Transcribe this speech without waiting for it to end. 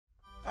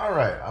All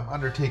right, I'm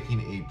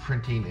undertaking a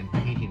printing and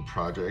painting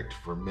project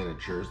for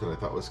miniatures that I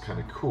thought was kind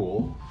of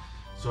cool.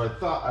 So I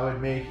thought I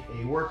would make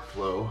a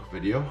workflow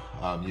video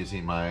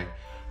using my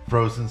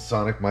Phrozen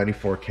Sonic Mighty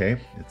 4K.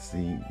 It's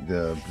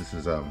this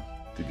is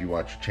did you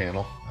watch the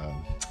channel?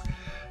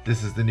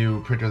 This is the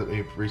new printer that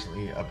we've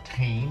recently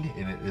obtained,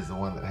 and it is the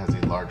one that has a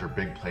larger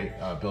big plate,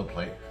 build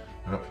plate.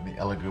 Went up from the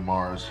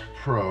Elegumars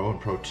Pro and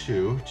Pro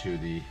 2 to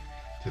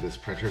this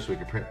printer, so we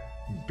can print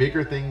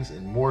bigger things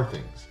and more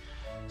things.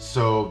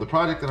 So the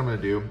project that I'm going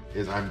to do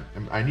is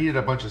I needed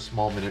a bunch of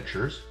small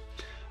miniatures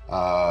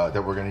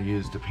that we're going to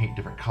use to paint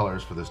different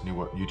colors for this new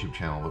YouTube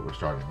channel that we're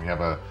starting. We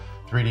have a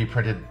 3D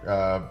printed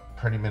 3D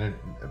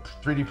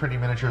printing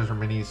miniatures or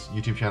minis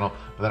YouTube channel,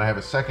 but then I have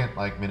a second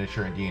like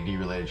miniature and D&D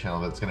related channel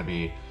that's going to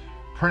be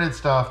printed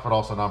stuff, but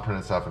also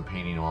non-printed stuff and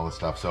painting and all this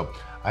stuff. So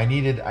I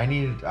needed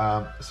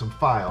some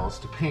files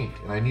to paint,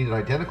 and I needed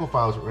identical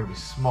files that were going to be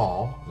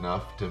small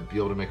enough to be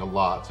able to make a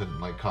lot, so it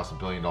didn't like cost $1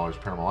 billion to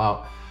print them all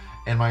out.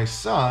 And my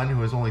son,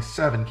 who is only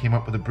 7, came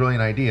up with a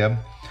brilliant idea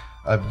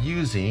of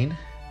using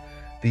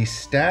the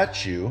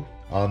statue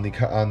on the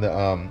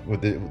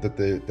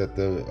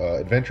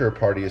adventurer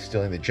party is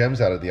stealing the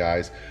gems out of the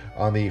eyes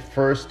on the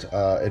first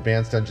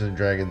Advanced Dungeons and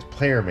Dragons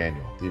player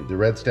manual, the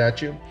red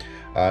statue,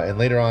 and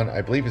later on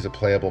I believe is a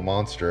playable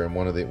monster in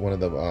one of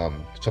the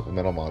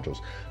supplemental modules.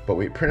 But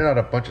we printed out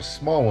a bunch of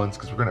small ones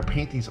because we're going to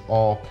paint these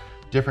all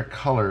different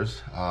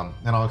colors,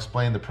 and I'll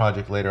explain the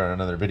project later on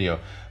another video.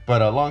 But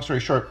long story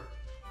short,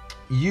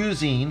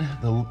 using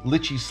the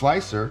Litchi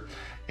Slicer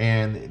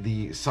and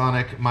the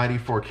Sonic Mighty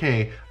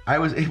 4K, I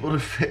was able to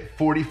fit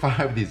 45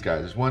 of these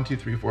guys. There's 1, 2,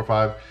 3,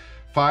 4,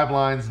 5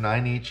 lines,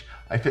 9 each.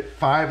 I fit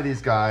 5 of these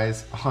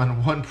guys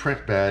on one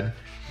print bed.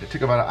 It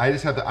took about,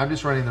 I'm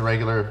just running the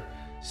regular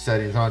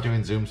settings. I'm not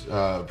doing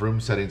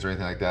vroom settings or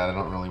anything like that. I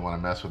don't really want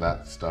to mess with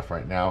that stuff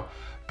right now.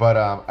 But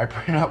I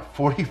printed out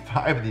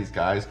 45 of these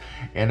guys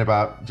in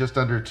about just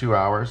under 2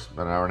 hours,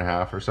 about an hour and a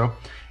half or so.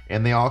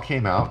 And they all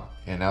came out.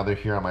 And now they're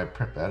here on my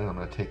print bed, and I'm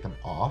going to take them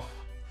off.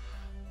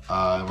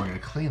 And we're going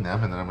to clean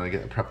them, and then I'm going to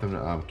prep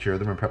them, cure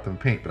them, and prep them and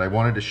paint. But I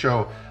wanted to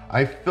show,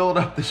 I filled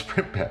up this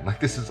print bed.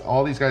 Like, this is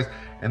all these guys,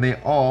 and they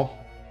all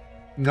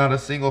not a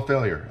single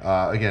failure.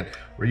 Again,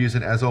 we're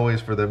using, as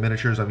always, for the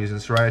miniatures, I'm using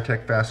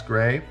Tech Fast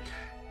Gray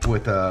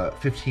with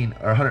 15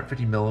 or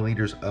 150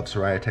 milliliters of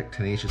Tech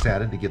Tenacious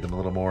added to give them a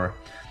little more,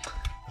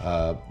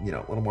 a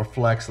little more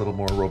flex, a little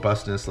more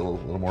robustness, a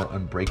little more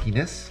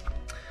unbreakiness.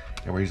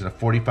 And we're using a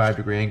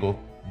 45-degree angle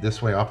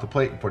this way off the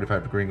plate and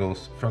 45-degree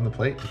angles from the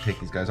plate to take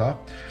these guys off.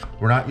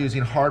 We're not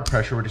using hard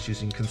pressure, we're just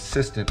using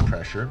consistent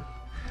pressure.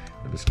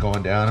 I'm just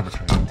going down, I'm gonna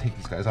try to take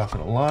these guys off in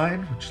a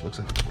line, which looks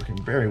like it's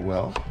working very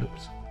well.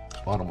 Oops,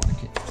 bottom one I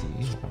can't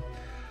see.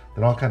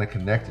 They're all kind of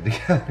connected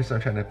together, so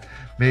I'm trying to,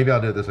 maybe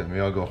I'll do it this way, maybe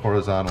I'll go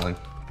horizontally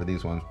for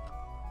these ones.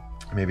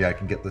 Maybe I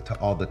can get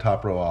all the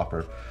top row off,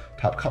 or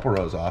top couple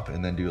rows off,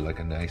 and then do like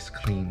a nice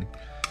clean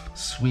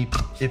sweep,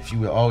 if you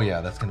will. Oh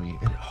yeah, that's gonna be,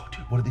 oh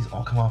dude, what did these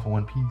all come off in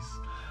one piece?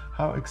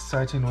 How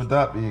exciting would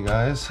that be,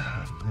 guys?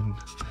 And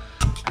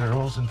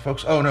girls and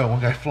folks. Oh no, one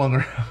guy flung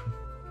around.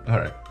 All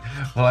right,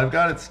 well, I've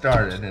got it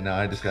started, and now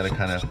I just gotta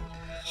kind of,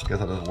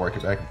 guess I'll just work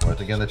it back and forth.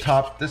 Again, the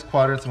top, this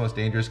quadrant's the most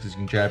dangerous because you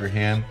can jab your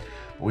hand.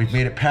 But we've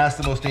made it past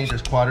the most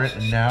dangerous quadrant,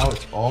 and now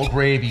it's all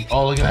gravy.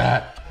 Oh, look at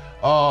that.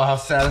 Oh, how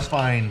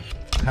satisfying.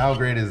 How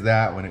great is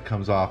that when it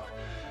comes off?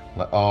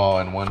 Oh,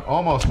 and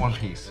almost one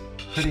piece.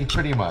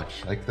 Pretty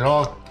much. Like, they're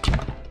all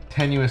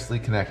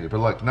tenuously connected, but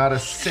look, not a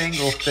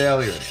single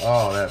failure.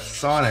 Oh, that's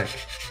Sonic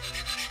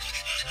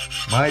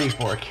Mighty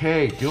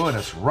 4K doing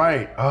us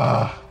right.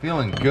 Oh,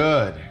 feeling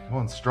good,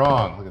 going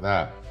strong. Look at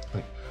that.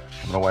 I'm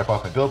gonna wipe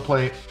off my build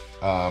plate.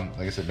 Like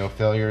I said, no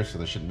failures, so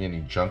there shouldn't be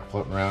any junk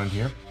floating around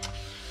here.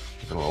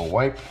 Give it a little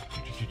wipe.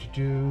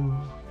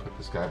 Put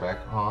this guy back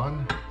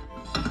on.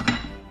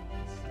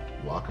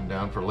 Lock him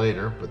down for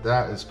later, but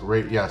that is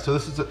great. Yeah, so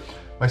this is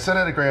my son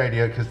had a great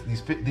idea because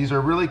these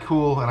are really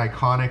cool and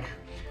iconic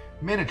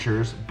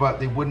miniatures, but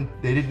they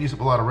didn't use up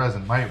a lot of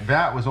resin. My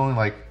vat was only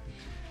like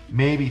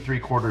maybe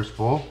 3/4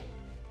 full,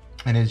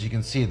 and as you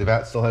can see, the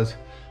vat still has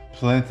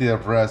plenty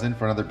of resin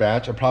for another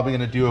batch. I'm probably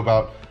going to do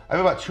I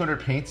have about 200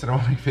 paints that I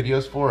want to make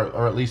videos for,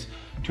 or at least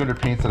 200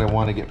 paints that I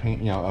want to get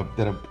painted,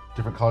 that have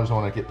different colors I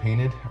want to get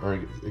painted or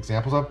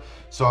examples of.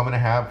 So I'm going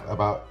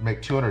to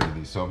make 200 of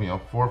these, so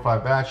 4 or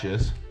 5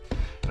 batches.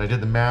 And I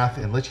did the math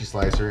in Litchi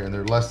Slicer, and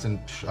they're less than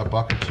 $1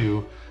 or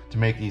 $2 to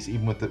make these,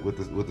 even with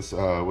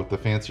the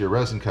fancier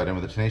resin cut in,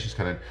 with the tenacious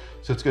cut in.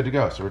 So it's good to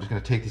go. So we're just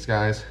going to take these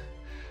guys.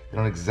 They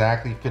don't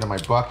exactly fit in my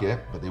bucket,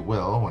 but they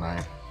will when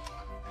I.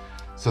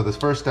 So this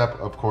first step,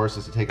 of course,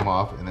 is to take them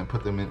off and then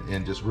put them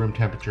in just room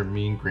temperature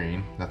mean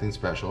green, nothing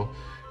special,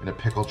 in a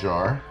pickle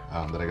jar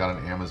that I got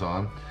on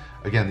Amazon.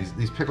 Again,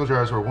 these pickle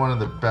jars were one of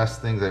the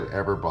best things I've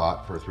ever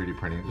bought for 3D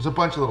printing. There's a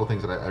bunch of little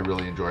things that I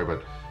really enjoy,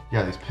 but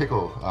yeah, these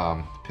pickle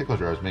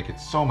jars make it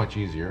so much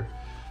easier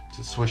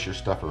to swish your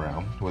stuff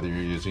around, whether you're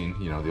using,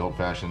 the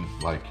old-fashioned,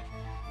 like,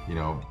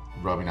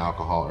 rubbing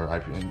alcohol or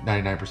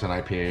 99%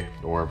 IPA,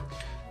 or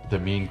the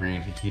mean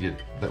green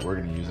heated that we're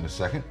going to use in a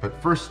second. But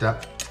first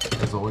step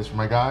as always for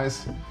my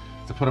guys,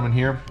 to put them in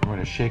here. I'm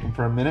gonna shake them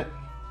for a minute.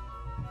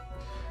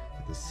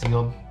 Get this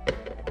sealed.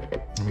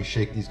 Let me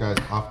shake these guys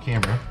off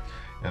camera,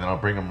 and then I'll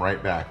bring them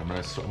right back. I'm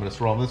gonna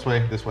swirl them this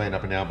way, and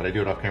up and down, but I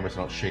do it off camera so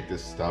I don't shake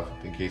this stuff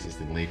in case this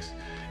thing leaks.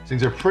 These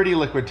things are pretty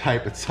liquid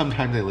tight, but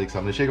sometimes they leak, so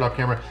I'm gonna shake it off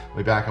camera. I'll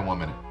be back in 1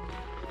 minute.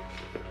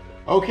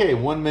 Okay,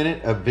 1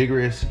 minute of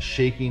vigorous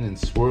shaking and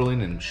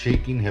swirling and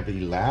shaking have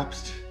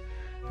elapsed.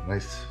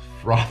 Nice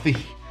frothy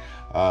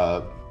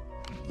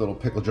little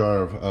pickle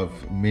jar of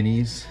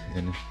minis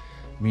in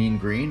mean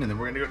green, and then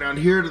we're gonna go down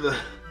here to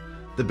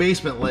the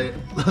basement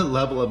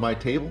level of my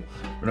table.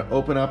 We're gonna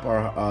open up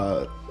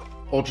our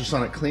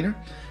ultrasonic cleaner.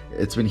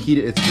 It's been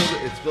heated.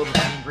 It's filled with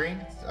mean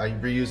green. I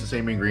reuse the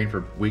same mean green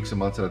for weeks and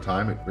months at a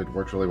time. It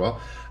works really well.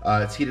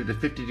 It's heated to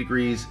 50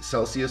 degrees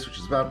Celsius, which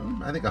is about,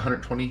 I think,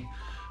 120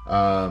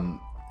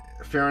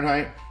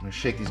 Fahrenheit. I'm gonna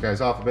shake these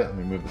guys off a bit. Let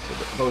me move this a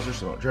little bit closer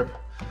so it don't drip.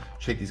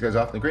 Shake these guys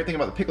off. The great thing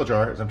about the pickle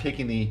jar is I'm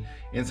taking the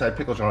inside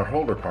pickle jar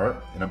holder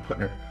part and I'm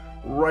putting it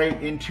right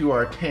into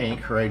our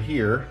tank right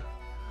here,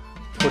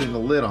 putting the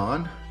lid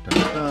on,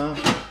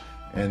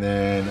 and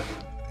then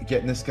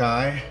getting this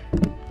guy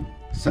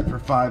set for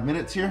 5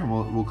 minutes here.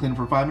 We'll clean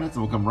for 5 minutes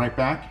and we'll come right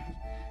back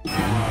in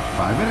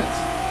 5 minutes.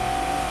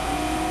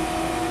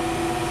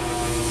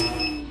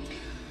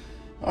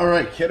 All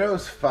right,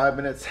 kiddos, 5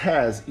 minutes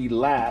has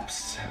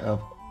elapsed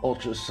of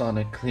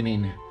ultrasonic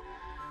cleaning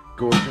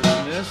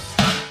gorgeousness.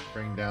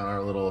 Bring down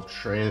our little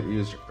tray that we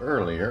used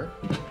earlier.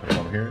 Put it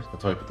over here.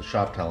 That's why I put the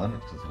shop towel in.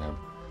 It doesn't have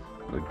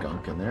the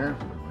gunk in there.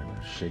 I'm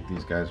gonna shake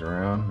these guys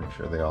around, make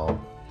sure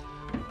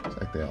looks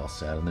like they all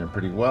sat in there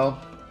pretty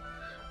well.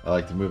 I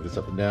like to move this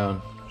up and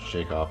down,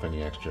 shake off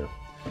any extra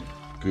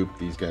goop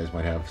these guys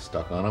might have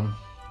stuck on them.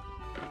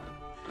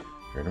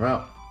 Turn them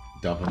out,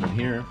 dump them in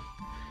here.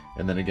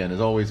 And then again, as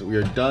always, we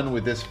are done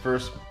with this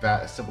first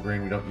vat of simple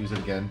grain. We don't use it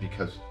again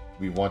because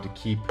we want to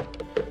keep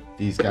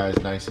these guys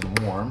nice and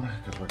warm,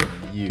 because we're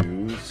going to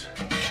use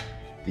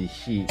the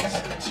heat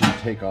to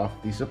take off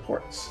the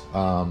supports.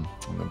 I'm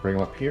going to bring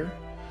them up here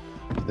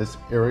to this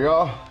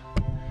area,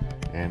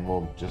 and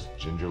we'll just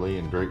gingerly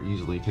and very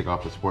easily take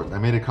off the support. I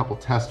made a couple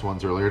test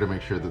ones earlier to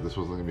make sure that this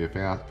wasn't going to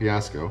be a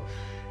fiasco,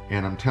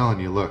 and I'm telling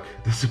you, look,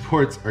 the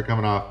supports are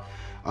coming off.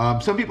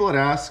 Some people had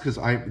asked, because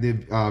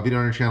the video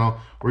on our channel,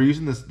 we're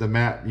using the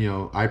matte,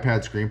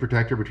 iPad screen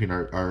protector between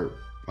our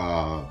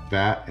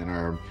vat and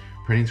our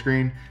printing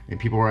screen, and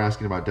people were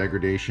asking about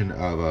degradation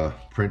of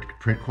print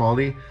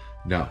quality.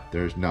 No,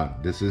 there's none.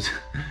 This is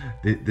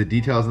the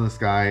details in the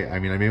sky. I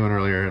mean, I made one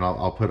earlier, and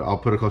I'll put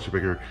a closer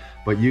picture,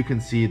 but you can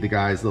see the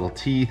guy's little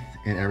teeth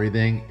and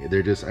everything.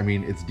 They're just, I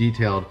mean, it's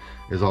detailed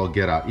as all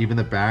get out. Even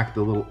the back,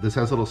 this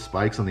has little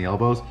spikes on the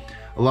elbows.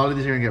 A lot of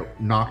these are gonna get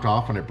knocked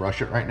off when I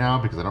brush it right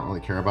now because I don't really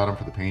care about them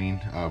for the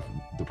painting of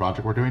the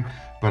project we're doing.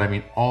 But I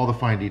mean, all the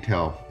fine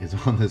detail is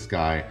on this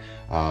guy.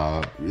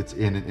 It's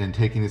in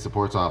taking these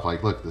supports off.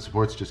 Like, look, the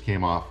supports just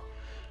came off.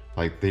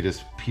 Like, they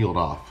just peeled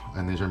off.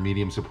 And these are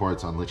medium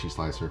supports on Litchi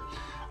Slicer.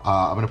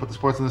 I'm gonna put the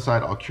supports on the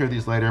side. I'll cure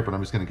these later, but I'm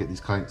just gonna get these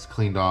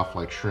cleaned off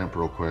like shrimp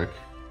real quick.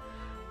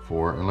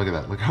 And look at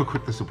that, look how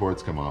quick the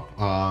supports come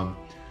off.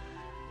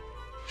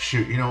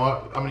 Shoot, you know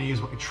what? I'm gonna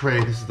use my tray.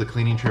 This is the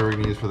cleaning tray we're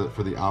gonna use for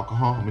the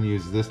alcohol. I'm gonna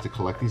use this to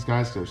collect these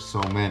guys. There's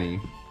so many,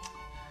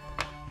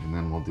 and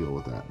then we'll deal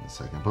with that in a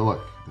second. But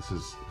look, this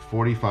is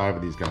 45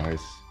 of these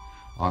guys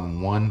on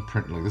one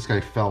print. Like, this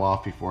guy fell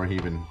off before he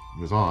even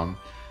was on.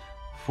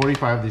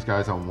 45 of these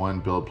guys on one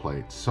build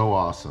plate. So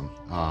awesome.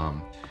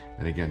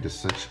 And again,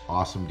 just such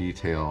awesome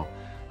detail.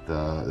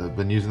 I've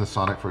been using the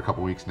Sonic for a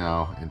couple weeks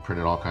now and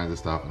printed all kinds of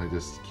stuff, and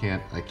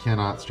I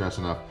cannot stress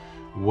enough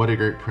what a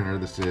great printer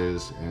this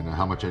is and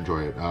how much I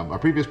enjoy it. Our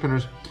previous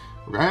printers,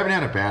 I haven't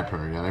had a bad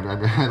printer yet.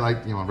 I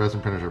like,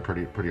 resin printers are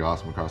pretty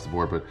awesome across the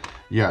board, but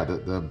yeah,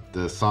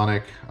 the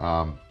Sonic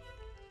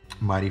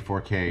Mighty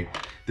 4K,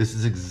 this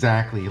is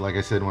exactly, like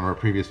I said in one of our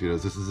previous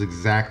videos, this is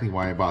exactly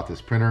why I bought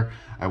this printer.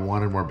 I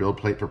wanted more build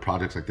plate for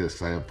projects like this,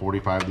 because I have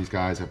 45 of these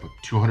guys, I have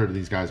 200 of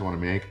these guys I want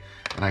to make,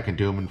 and I can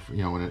do them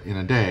in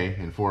a day,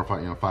 in 4 or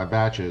 5, 5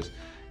 batches,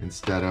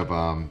 instead of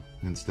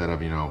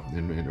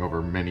in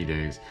over many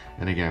days.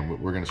 And again,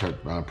 we're going to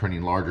start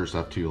printing larger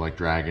stuff too, like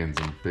dragons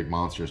and big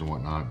monsters and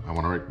whatnot.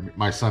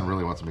 My son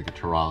really wants to make a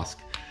Tarask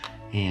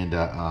and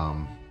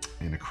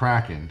a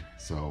Kraken.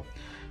 So,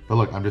 but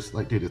look, I'm just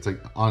like, dude, it's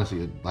like,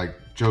 honestly, like,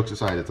 jokes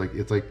aside, it's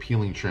like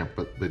peeling shrimp,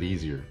 but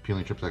easier.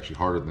 Peeling shrimp's actually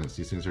harder than this.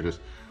 These things are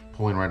just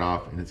pulling right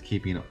off, and it's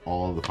keeping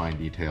all of the fine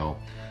detail.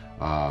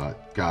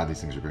 God,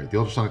 these things are great. The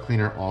ultrasonic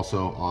cleaner,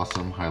 also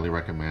awesome, highly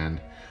recommend.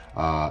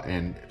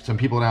 And some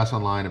people had asked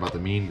online about the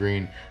mean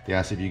green. They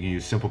asked if you can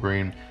use simple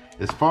green.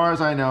 As far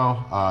as I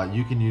know,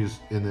 you can use,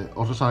 in the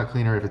ultrasonic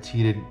cleaner, if it's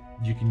heated,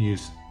 you can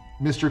use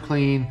Mr.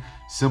 Clean,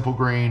 simple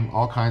grain,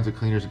 all kinds of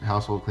cleaners,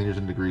 household cleaners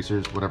and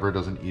degreasers, whatever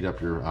doesn't eat up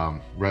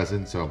your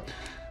resin. So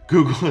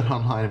Google it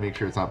online and make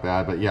sure it's not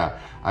bad. But yeah,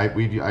 I've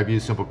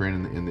used simple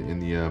grain in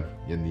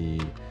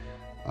the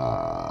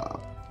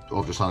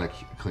ultrasonic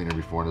cleaner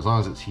before, and as long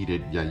as it's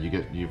heated, yeah, you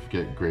get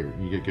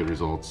good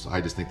results. I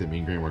just think that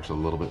mean green works a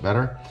little bit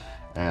better.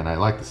 and I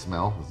like the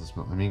smell. This is the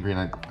smell. Mean Green.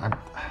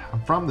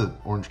 I'm from the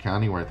Orange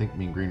County where I think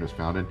Mean Green was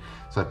founded,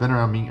 so I've been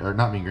around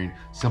not Mean Green,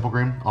 Simple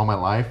Green all my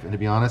life. And to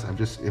be honest, I'm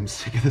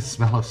sick of the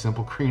smell of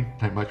Simple Green.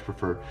 I much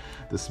prefer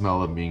the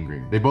smell of Mean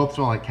Green. They both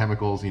smell like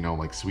chemicals, you know,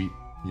 like sweet,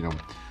 you know,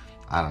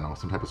 I don't know,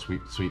 some type of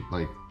sweet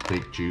like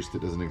fake juice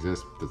that doesn't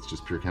exist. That's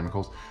just pure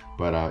chemicals.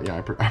 But yeah,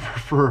 I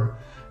prefer,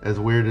 as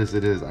weird as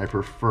it is, I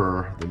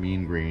prefer the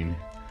Mean Green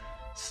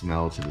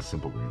smell to the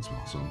Simple Green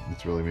smell. So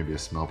it's really maybe a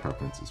smell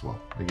preference as well.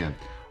 Again,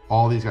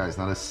 all these guys,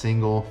 not a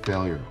single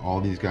failure.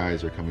 All these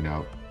guys are coming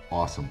out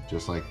awesome,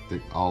 just like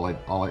all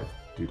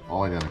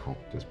identical.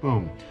 Just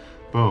boom,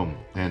 boom.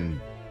 And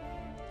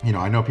you know,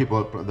 I know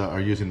people that are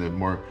using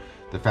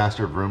the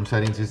faster vroom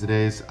settings these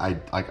days. I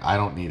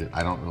don't need it.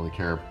 I don't really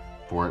care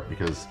for it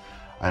because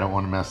I don't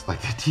want to mess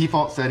like the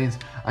default settings.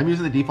 I'm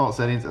using the default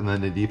settings, and then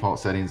the default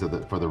settings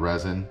for the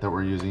resin that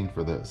we're using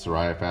for the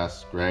Soraya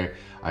Fast Gray.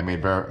 I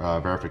made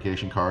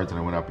verification cards, and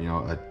I went up, you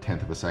know,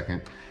 1/10 of a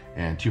second,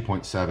 and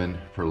 2.7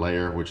 per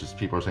layer, which is,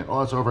 people are saying,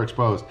 oh, it's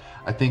overexposed.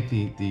 I think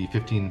the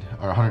 15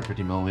 or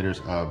 150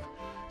 milliliters of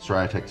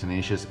Soraya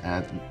Tenacious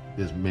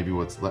is maybe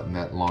what's letting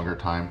that longer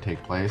time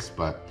take place,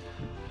 but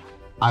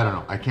I don't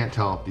know. I can't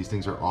tell. These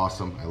things are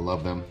awesome. I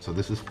love them. So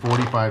this is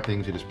 45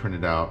 things you just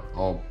printed out,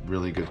 all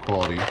really good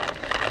quality.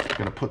 I'm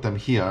gonna put them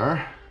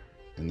here,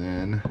 and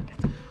then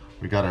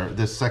we got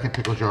this second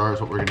pickle jar is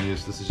what we're gonna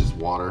use. This is just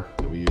water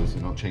that we use.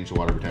 You don't change the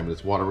water every time, but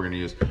it's water we're gonna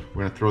use.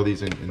 We're gonna throw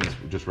these in this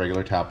just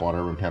regular tap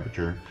water, room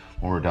temperature,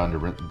 when we're done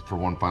for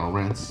one final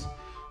rinse.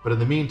 But in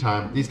the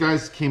meantime, these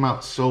guys came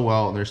out so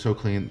well and they're so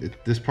clean.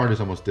 This part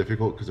is almost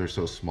difficult because they're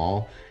so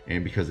small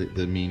and because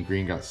the Mean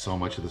Green got so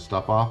much of the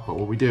stuff off. But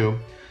what we do,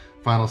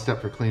 final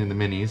step for cleaning the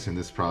minis in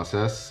this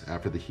process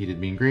after the heated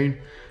Mean Green,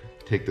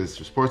 take this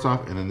sports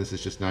off, and then this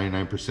is just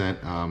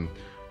 99%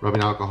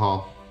 rubbing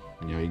alcohol.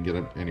 You know, you can get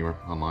it anywhere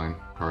online,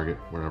 Target,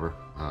 wherever.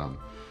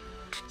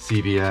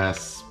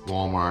 CVS,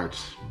 Walmart,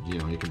 you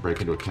know, you can break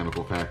into a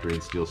chemical factory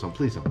and steal some.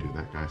 Please don't do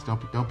that, guys.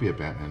 Don't be a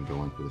Batman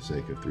villain for the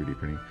sake of 3D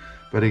printing.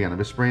 But again, I'm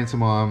just spraying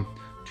some on,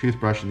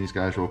 toothbrushing these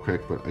guys real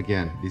quick. But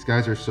again, these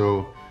guys are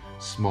so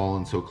small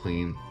and so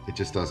clean, it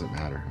just doesn't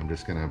matter. I'm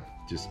just gonna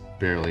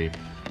barely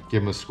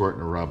give them a squirt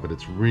and a rub, but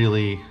it's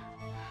really,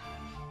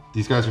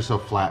 these guys are so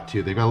flat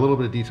too. They've got a little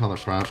bit of detail in the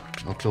front.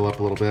 I'll fill up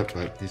a little bit,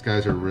 but these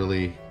guys are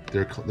really,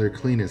 they're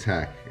clean as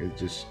heck. It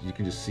just, you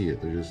can just see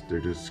it. They're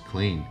just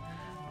clean.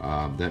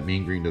 That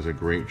Mean Green does a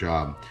great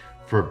job.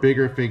 For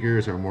bigger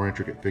figures or more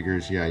intricate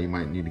figures, yeah, you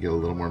might need to get a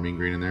little more Mean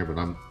Green in there, but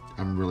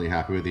I'm really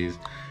happy with these.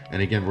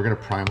 And again, we're gonna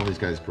prime all these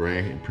guys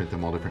gray and print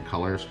them all different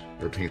colors,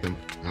 or paint them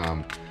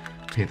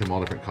all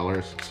different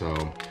colors. So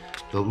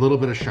the little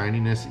bit of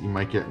shininess that you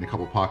might get in a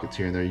couple pockets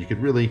here and there, you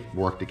could really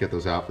work to get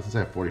those out. But since I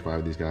have 45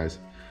 of these guys,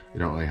 you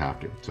don't really have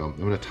to. So I'm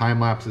gonna time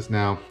lapse this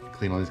now,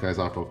 clean all these guys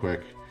off real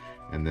quick,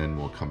 and then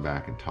we'll come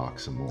back and talk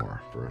some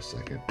more for a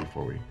second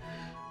before we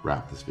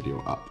wrap this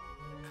video up.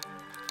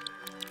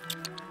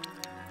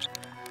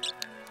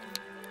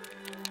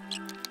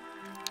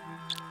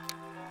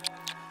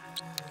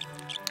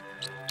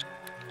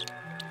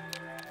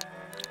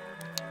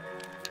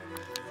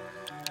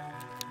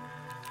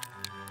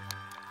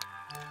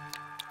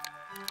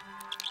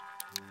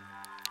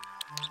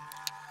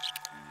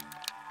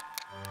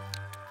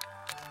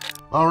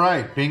 All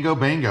right, bingo,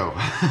 bango.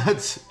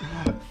 That's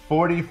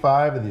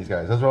 45 of these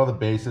guys. Those are all the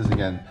bases.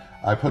 Again,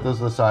 I put those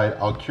to the side.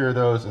 I'll cure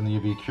those in the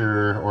UV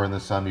curer or in the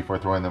sun before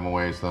throwing them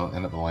away, so they'll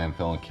end up in the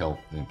landfill and kill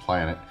the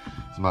planet.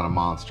 It's not a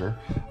monster.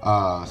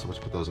 So let's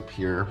put those up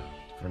here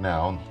for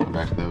now and come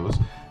back to those.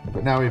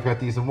 But now we've got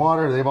these in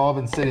water. They've all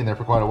been sitting there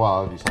for quite a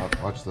while. If you saw,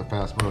 watch the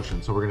fast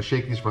motion. So we're gonna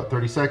shake these for about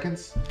 30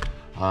 seconds.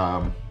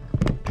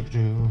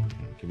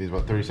 Give these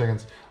about 30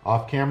 seconds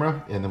off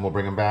camera, and then we'll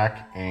bring them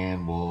back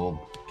and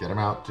we'll get them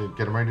out to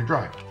get them ready to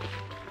dry.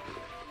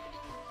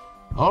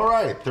 All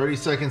right, 30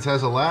 seconds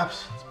has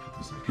elapsed. Let's put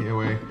this up here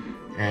away.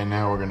 And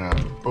now we're gonna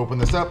open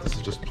this up. This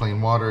is just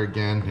plain water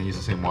again. I use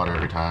the same water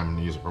every time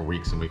and use it for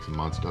weeks and weeks and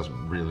months. It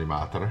doesn't really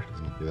matter. It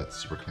doesn't be that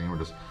super clean. We're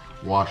just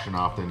washing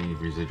off any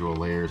residual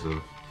layers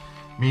of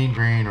Mean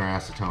Green or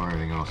acetone or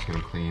anything else, get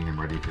them clean and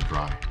ready to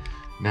dry.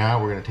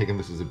 Now we're gonna take them.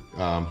 This is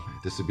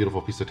a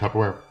beautiful piece of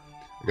Tupperware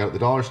I got at the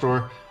dollar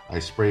store. I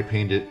spray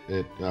painted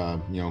it,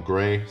 you know,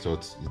 gray, so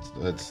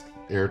it's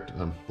air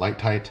light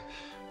tight.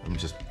 I'm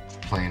just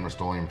plain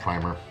Rust-Oleum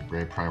primer,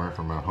 gray primer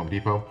from Home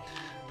Depot.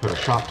 Put a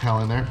shop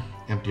towel in there,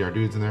 empty our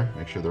dudes in there,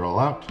 make sure they're all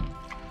out.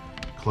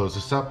 Close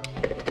this up,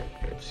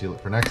 seal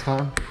it for next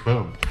time.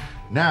 Boom.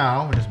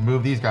 Now we just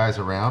move these guys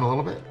around a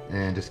little bit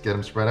and just get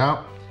them spread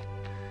out.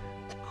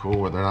 Cool,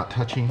 where they're not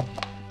touching.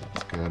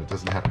 That's good. It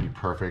doesn't have to be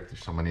perfect.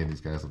 There's so many of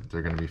these guys that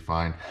they're gonna be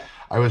fine.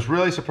 I was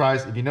really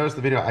surprised. If you noticed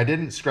the video, I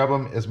didn't scrub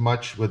them as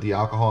much with the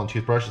alcohol and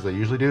toothbrush as I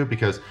usually do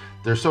because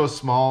they're so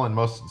small and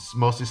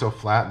mostly so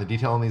flat, and the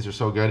detail on these are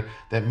so good.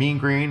 That Mean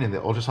Green and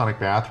the ultrasonic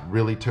bath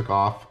really took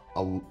off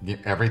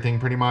everything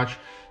pretty much.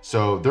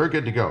 So they're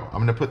good to go. I'm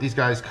gonna put these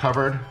guys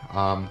covered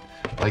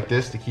like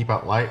this to keep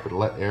out light, but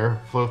let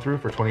air flow through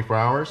for 24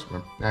 hours,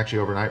 actually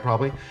overnight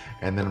probably.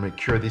 And then I'm gonna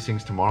cure these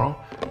things tomorrow,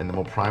 and then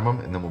we'll prime them,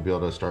 and then we'll be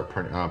able to start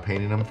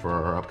painting them for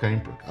our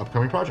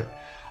upcoming project.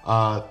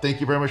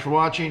 Thank you very much for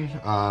watching.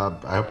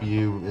 I hope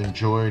you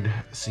enjoyed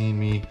seeing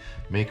me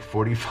make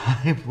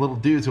 45 little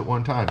dudes at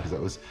one time, because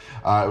it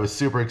was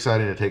super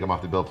exciting to take them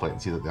off the build plate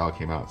and see that they all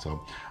came out.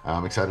 So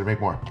I'm excited to make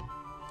more.